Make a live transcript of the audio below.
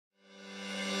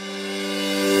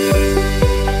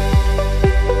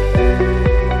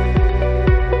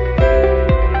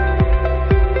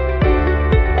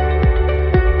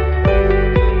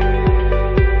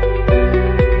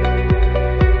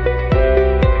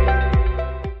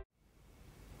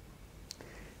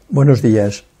Buenos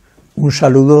días, un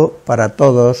saludo para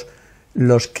todos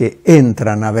los que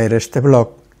entran a ver este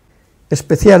blog,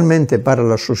 especialmente para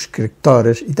los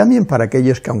suscriptores y también para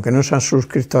aquellos que, aunque no sean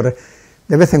suscriptores,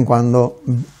 de vez en cuando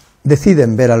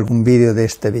deciden ver algún vídeo de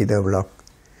este videoblog.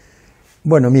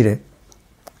 Bueno, mire,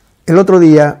 el otro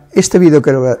día, este vídeo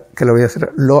que lo voy a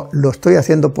hacer, lo estoy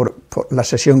haciendo por la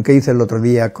sesión que hice el otro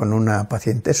día con una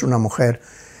paciente. Es una mujer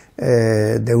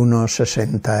de unos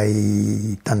 60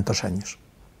 y tantos años.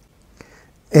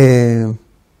 Esta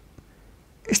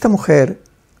mujer,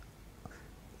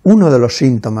 uno de los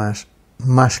síntomas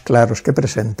más claros que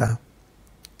presenta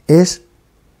es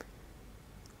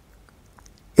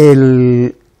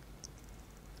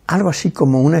algo así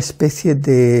como una especie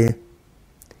de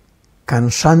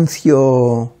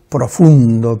cansancio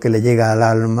profundo que le llega al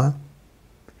alma,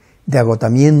 de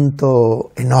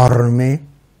agotamiento enorme,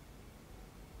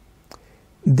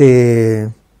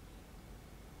 de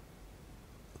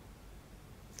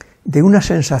una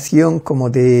sensación como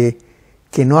de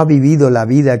que no ha vivido la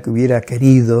vida que hubiera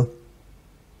querido,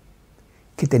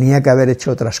 que tenía que haber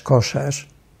hecho otras cosas,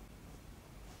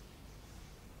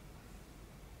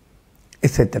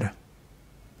 etc.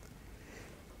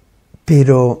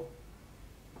 Pero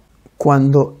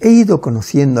cuando he ido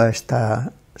conociendo a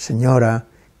esta señora,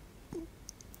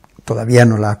 todavía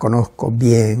no la conozco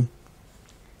bien,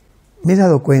 me he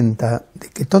dado cuenta de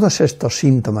que todos estos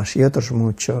síntomas y otros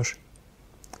muchos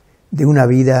de una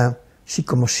vida así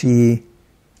como si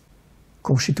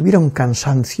tuviera un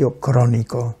cansancio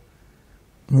crónico,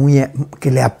 que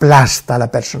le aplasta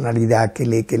la personalidad, que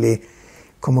le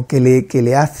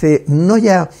hace, no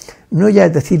ya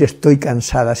es decir estoy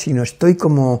cansada, sino estoy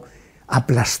como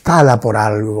aplastada por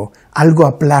algo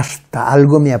aplasta,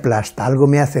 algo me aplasta, algo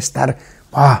me hace estar,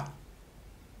 ¡ah!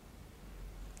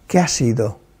 ¿Qué ha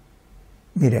sido?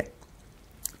 Mire,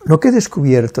 lo que he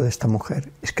descubierto de esta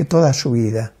mujer es que toda su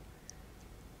vida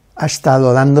ha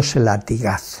estado dándose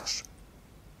latigazos.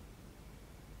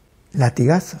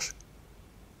 Latigazos.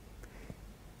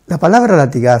 La palabra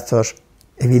latigazos,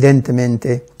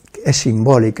 evidentemente, es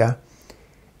simbólica.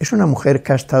 Es una mujer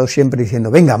que ha estado siempre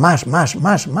diciendo, venga, más.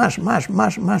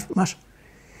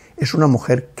 Es una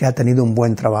mujer que ha tenido un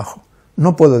buen trabajo.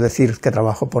 No puedo decir qué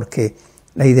trabajo porque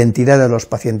la identidad de los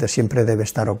pacientes siempre debe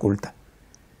estar oculta.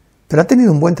 Pero ha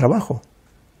tenido un buen trabajo.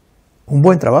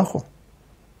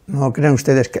 No crean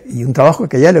ustedes y un trabajo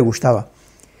que a ella le gustaba,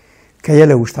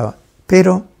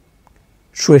 pero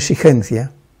su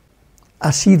exigencia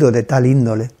ha sido de tal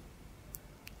índole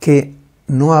que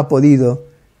no ha podido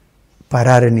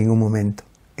parar en ningún momento,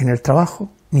 en el trabajo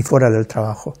ni fuera del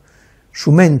trabajo.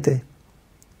 Su mente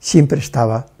siempre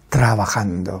estaba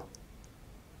trabajando,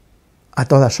 a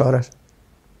todas horas,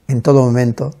 en todo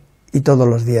momento y todos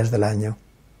los días del año.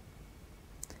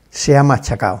 Se ha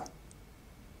machacado.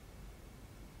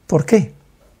 ¿Por qué?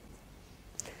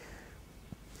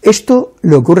 Esto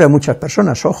le ocurre a muchas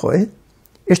personas, ojo,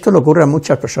 Esto le ocurre a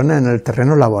muchas personas en el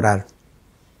terreno laboral.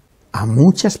 A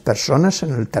muchas personas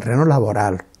en el terreno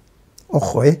laboral.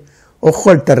 Ojo, Ojo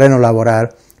al terreno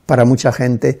laboral para mucha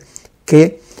gente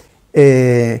que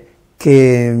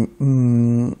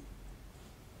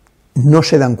no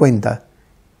se dan cuenta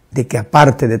de que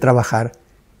aparte de trabajar,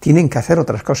 tienen que hacer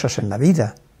otras cosas en la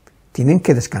vida. Tienen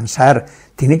que descansar,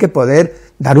 tienen que poder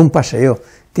dar un paseo,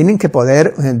 tienen que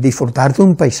poder disfrutar de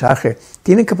un paisaje,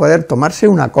 tienen que poder tomarse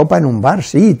una copa en un bar,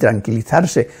 sí,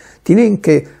 tranquilizarse, tienen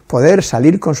que poder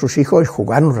salir con sus hijos y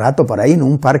jugar un rato por ahí en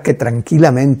un parque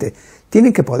tranquilamente,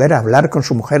 tienen que poder hablar con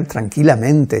su mujer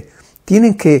tranquilamente,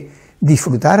 tienen que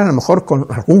disfrutar a lo mejor con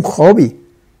algún hobby,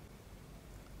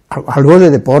 algo de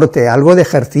deporte, algo de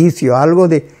ejercicio, algo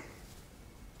de...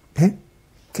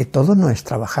 Que todo no es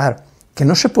trabajar. Que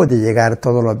no se puede llegar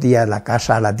todos los días a la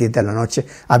casa a las 10 de la noche,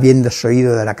 habiéndose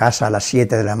ido de la casa a las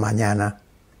 7 de la mañana,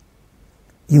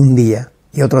 y un día,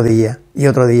 y otro día, y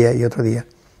otro día, y otro día.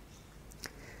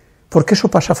 Porque eso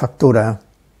pasa factura,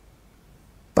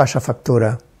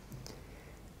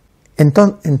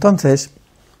 Entonces,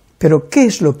 ¿pero qué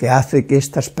es lo que hace que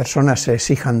estas personas se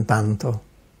exijan tanto?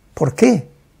 ¿Por qué?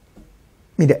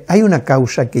 Mire, hay una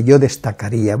causa que yo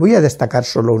destacaría, voy a destacar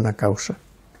solo una causa.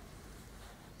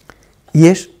 Y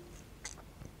es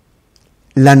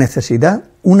la necesidad,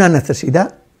 una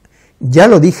necesidad, ya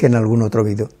lo dije en algún otro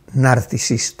vídeo,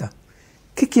 narcisista.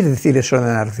 ¿Qué quiere decir eso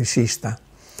de narcisista?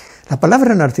 La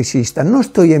palabra narcisista, no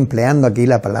estoy empleando aquí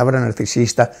la palabra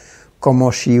narcisista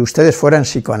como si ustedes fueran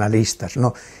psicoanalistas,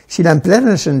 no. Si la empleara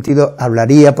en ese sentido,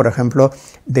 hablaría, por ejemplo,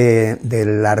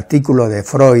 del artículo de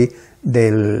Freud,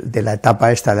 de la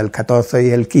etapa esta del 14 y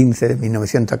el 15, de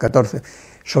 1914,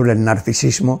 sobre el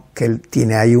narcisismo, que él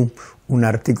tiene ahí un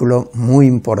artículo muy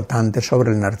importante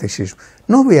sobre el narcisismo.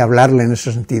 No voy a hablarle en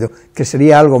ese sentido, que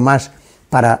sería algo más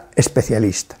para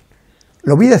especialistas.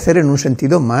 Lo voy a hacer en un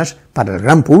sentido más para el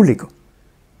gran público,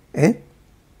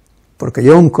 porque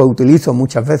yo aunque utilizo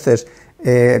muchas veces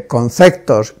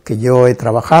conceptos que yo he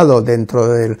trabajado dentro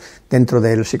del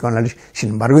psicoanálisis, sin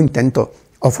embargo intento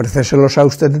ofrecérselos a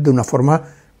ustedes de una forma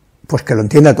pues que lo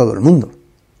entienda todo el mundo.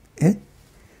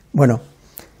 Bueno,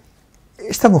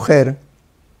 esta mujer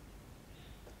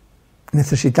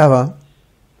necesitaba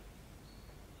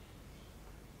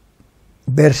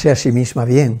verse a sí misma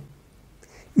bien,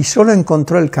 y solo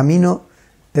encontró el camino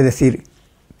de decir,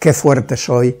 qué fuerte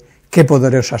soy, qué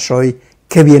poderosa soy,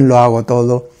 qué bien lo hago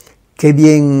todo, qué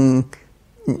bien...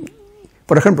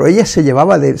 Por ejemplo, ella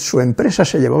de su empresa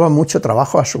se llevaba mucho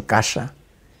trabajo a su casa,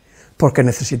 porque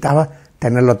necesitaba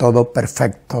tenerlo todo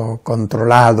perfecto,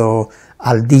 controlado,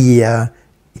 al día,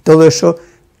 y todo eso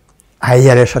a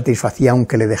ella le satisfacía,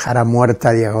 aunque le dejara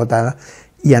muerta y agotada,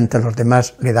 y ante los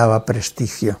demás le daba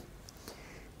prestigio.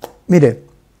 Mire,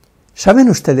 ¿saben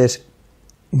ustedes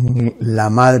la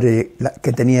madre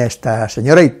que tenía esta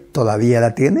señora y todavía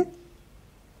la tiene?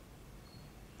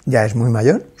 Ya es muy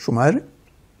mayor, su madre.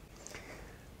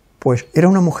 Pues era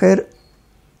una mujer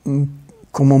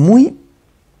como muy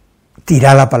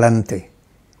tirada para adelante,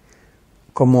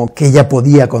 como que ella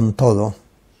podía con todo,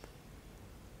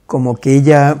 como que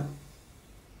ella,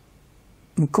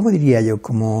 ¿cómo diría yo?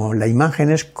 Como la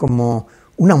imagen es como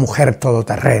una mujer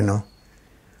todoterreno,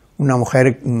 una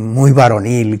mujer muy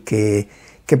varonil, que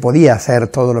podía hacer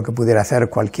todo lo que pudiera hacer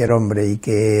cualquier hombre y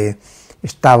que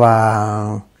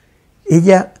estaba...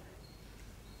 Ella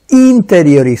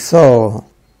interiorizó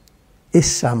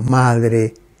esa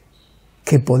madre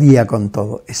que podía con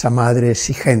todo, esa madre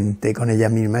exigente con ella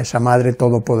misma, esa madre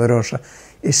todopoderosa,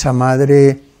 esa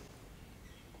madre,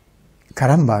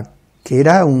 caramba, que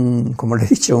era como le he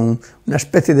dicho, una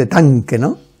especie de tanque,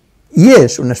 ¿no? Y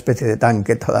es una especie de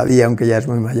tanque todavía, aunque ya es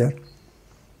muy mayor.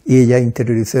 Y ella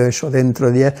interiorizó eso dentro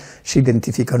de ella, se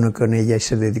identificó con ella y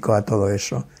se dedicó a todo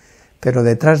eso. Pero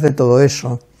detrás de todo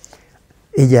eso,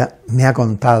 ella me ha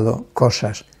contado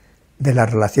cosas de la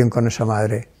relación con esa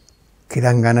madre que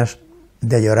dan ganas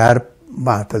de llorar,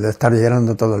 de estar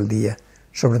llorando todo el día,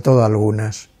 sobre todo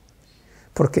algunas.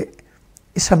 Porque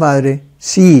esa madre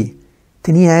sí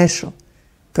tenía eso,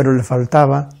 pero le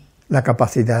faltaba la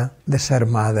capacidad de ser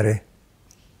madre.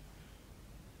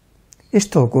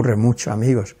 Esto ocurre mucho,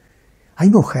 amigos. Hay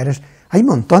mujeres, hay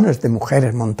montones de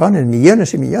mujeres, montones,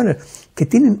 millones y millones, que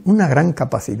tienen una gran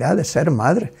capacidad de ser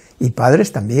madres, y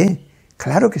padres también,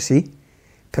 claro que sí,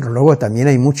 pero luego también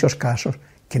hay muchos casos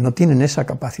que no tienen esa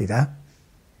capacidad,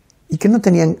 y que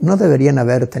no deberían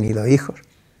haber tenido hijos.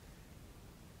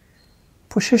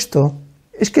 Pues esto,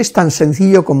 es que es tan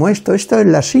sencillo como esto es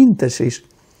la síntesis,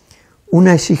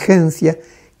 una exigencia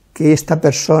que esta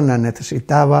persona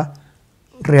necesitaba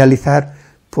realizar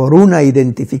por una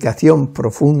identificación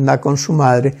profunda con su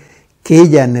madre que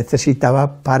ella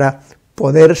necesitaba para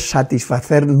poder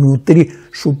satisfacer, nutrir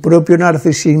su propio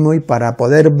narcisismo y para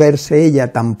poder verse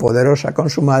ella tan poderosa con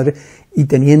su madre y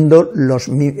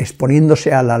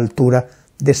exponiéndose a la altura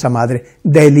de esa madre,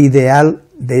 del ideal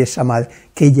de esa madre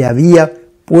que ella había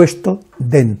puesto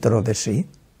dentro de sí.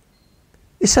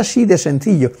 Es así de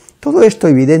sencillo. Todo esto,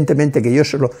 evidentemente, que yo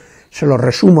se lo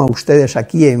resumo a ustedes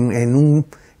aquí en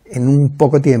un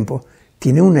poco tiempo,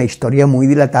 tiene una historia muy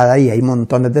dilatada y hay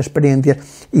montones de experiencias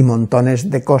y montones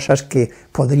de cosas que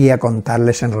podría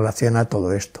contarles en relación a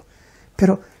todo esto.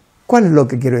 Pero, ¿cuál es lo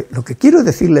que quiero? Lo que quiero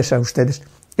decirles a ustedes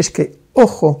es que,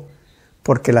 ojo,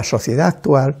 porque la sociedad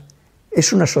actual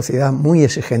es una sociedad muy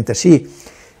exigente. Sí,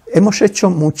 hemos hecho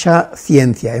mucha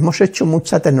ciencia, hemos hecho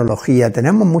mucha tecnología,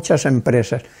 tenemos muchas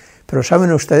empresas, pero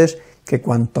saben ustedes que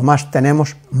cuanto más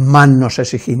tenemos, más nos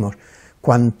exigimos.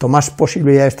 Cuanto más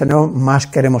posibilidades tenemos, más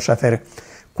queremos hacer.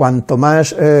 Cuanto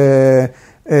más,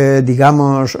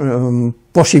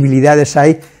 posibilidades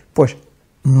hay, pues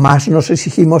más nos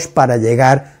exigimos para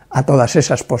llegar a todas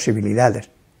esas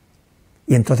posibilidades.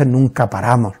 Y entonces nunca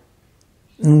paramos,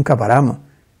 nunca paramos.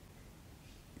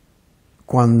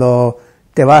 Cuando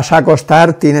te vas a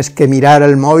acostar tienes que mirar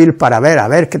el móvil para ver, a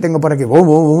ver qué tengo por aquí, bum,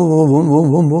 bum, bum, bum,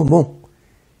 bum, bum, bum, bum.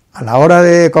 A la hora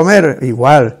de comer,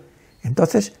 igual.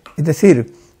 Entonces, es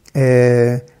decir,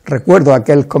 recuerdo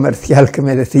aquel comercial que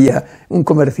me decía,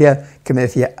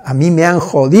 a mí me han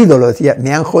jodido, lo decía,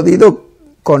 me han jodido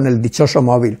con el dichoso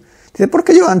móvil. Dice,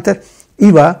 porque yo antes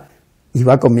iba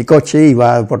con mi coche,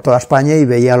 iba por toda España y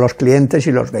veía a los clientes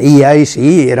y los veía y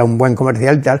sí, era un buen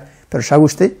comercial y tal, pero ¿sabe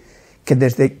usted que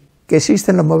desde que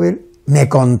existen los móviles me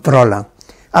controlan?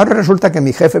 Ahora resulta que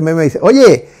mi jefe me dice,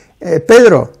 oye,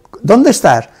 Pedro, ¿dónde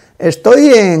estás?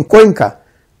 estoy en Cuenca.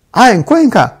 Ah, en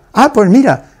Cuenca. Ah, pues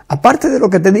mira, aparte de lo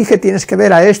que te dije, tienes que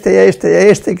ver a este y a este y a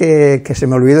este, que se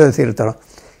me olvidó decírtelo.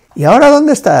 ¿Y ahora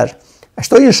dónde estás?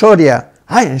 Estoy en Soria.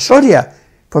 Ah, en Soria.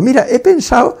 Pues mira, he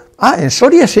pensado, en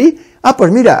Soria sí. Ah,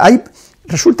 pues mira,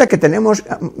 resulta que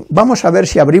vamos a ver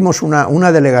si abrimos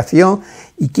una delegación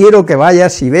y quiero que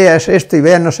vayas y veas esto y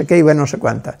veas no sé qué y veas no sé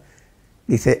cuántas.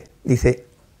 Dice,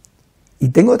 y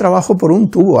tengo trabajo por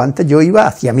un tubo. Antes yo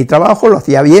hacía mi trabajo, lo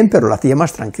hacía bien, pero lo hacía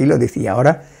más tranquilo. Dice, y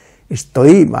ahora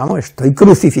estoy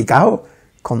crucificado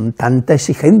con tanta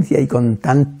exigencia y con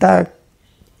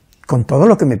todo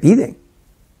lo que me piden,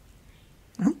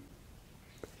 ¿no?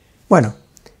 Bueno,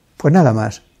 pues nada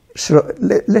más.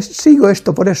 Les sigo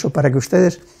esto por eso, para que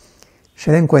ustedes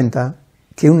se den cuenta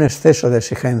que un exceso de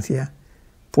exigencia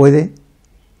puede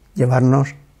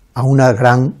llevarnos a una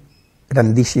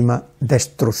grandísima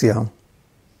destrucción,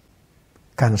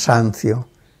 cansancio,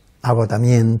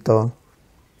 agotamiento,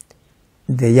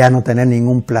 de ya no tener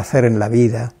ningún placer en la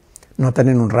vida, no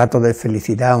tener un rato de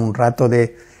felicidad, un rato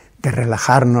de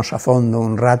relajarnos a fondo,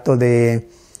 un rato de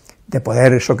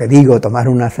poder, eso que digo, tomar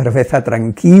una cerveza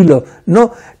tranquilo,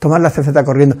 no tomar la cerveza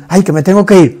corriendo, ¡ay, que me tengo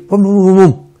que ir! ¡Bum, bum, bum,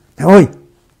 bum! ¡Me voy!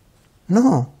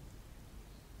 No,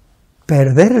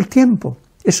 perder el tiempo,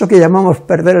 eso que llamamos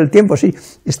perder el tiempo, sí,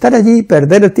 estar allí,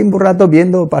 perder el tiempo un rato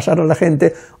viendo pasar a la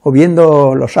gente, o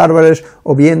viendo los árboles,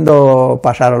 o viendo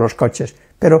pasar a los coches,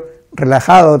 pero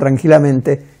relajado,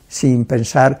 tranquilamente, sin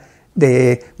pensar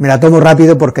me la tomo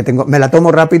rápido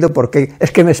porque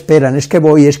es que me esperan, es que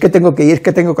voy, es que tengo que ir, es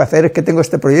que tengo que hacer, es que tengo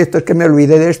este proyecto, es que me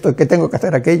olvidé de esto, es que tengo que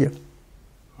hacer aquello.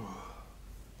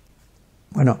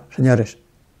 Bueno, señores,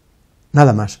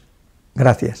 nada más.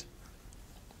 Gracias.